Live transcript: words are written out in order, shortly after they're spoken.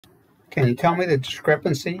Can you tell me the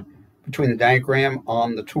discrepancy between the diagram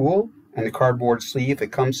on the tool and the cardboard sleeve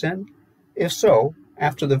it comes in? If so,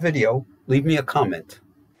 after the video, leave me a comment.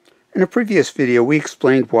 In a previous video, we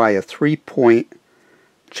explained why a 3-point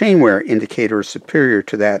chain wear indicator is superior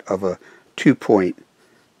to that of a 2-point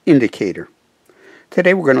indicator.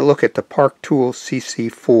 Today we're going to look at the Park Tool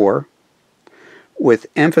CC-4 with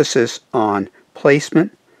emphasis on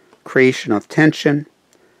placement, creation of tension,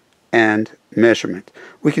 and measurement.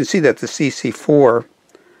 We can see that the CC-4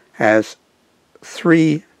 has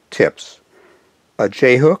 3 tips: a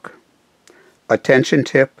J-hook, a tension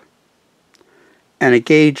tip, and a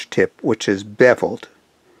gauge tip, which is beveled.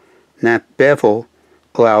 And that bevel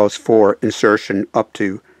allows for insertion up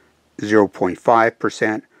to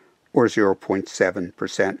 0.5% or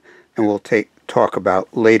 0.7%, and we'll talk about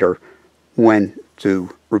later when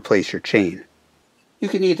to replace your chain. You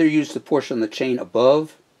can either use the portion of the chain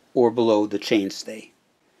above or below the chainstay.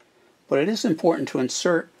 But it is important to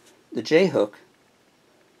insert the J-hook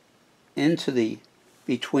into the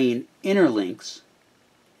between inner links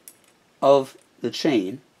of the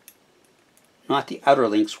chain, not the outer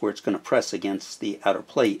links where it's going to press against the outer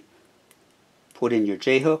plate. Put in your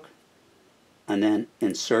J-hook and then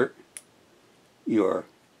insert your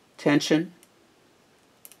tension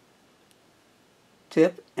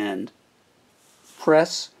tip and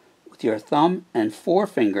press with your thumb and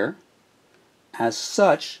forefinger as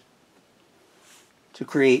such to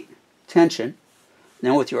create tension.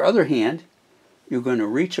 Now with your other hand, you're going to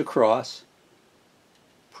reach across,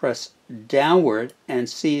 press downward, and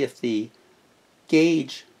see if the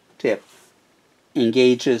gauge tip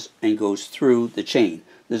engages and goes through the chain.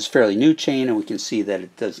 This is a fairly new chain, and we can see that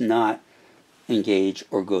it does not engage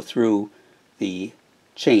or go through the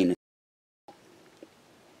chain.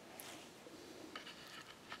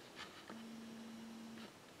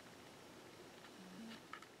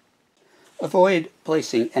 Avoid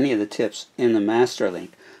placing any of the tips in the master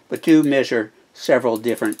link, but do measure several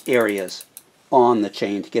different areas on the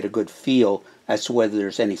chain to get a good feel as to whether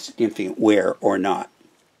there's any significant wear or not.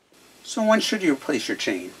 So when should you replace your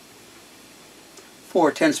chain?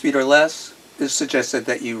 For 10 speed or less, it is suggested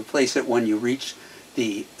that you replace it when you reach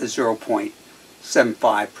the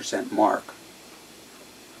 0.75% mark.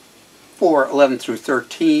 For 11 through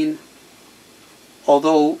 13,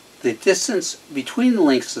 although the distance between the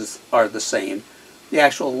links are the same, the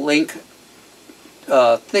actual link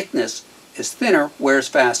thickness is thinner, wears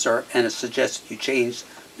faster, and it's suggested you change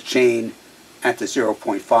the chain at the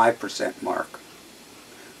 0.5% mark.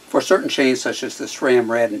 For certain chains such as the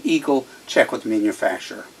SRAM, Red, and Eagle, check with the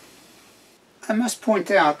manufacturer. I must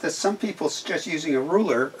point out that some people suggest using a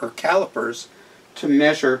ruler or calipers to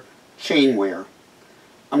measure chain wear.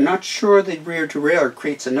 I'm not sure the rear derailleur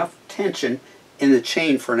creates enough tension in the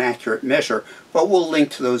chain for an accurate measure, but we'll link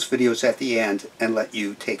to those videos at the end and let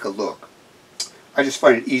you take a look. I just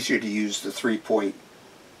find it easier to use the 3-point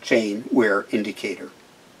chain wear indicator.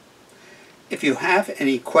 If you have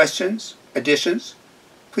any questions, additions,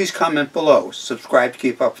 please comment below. Subscribe to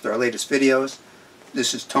keep up with our latest videos.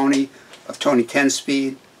 This is Tony of Tony 10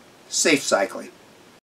 Speed. Safe cycling.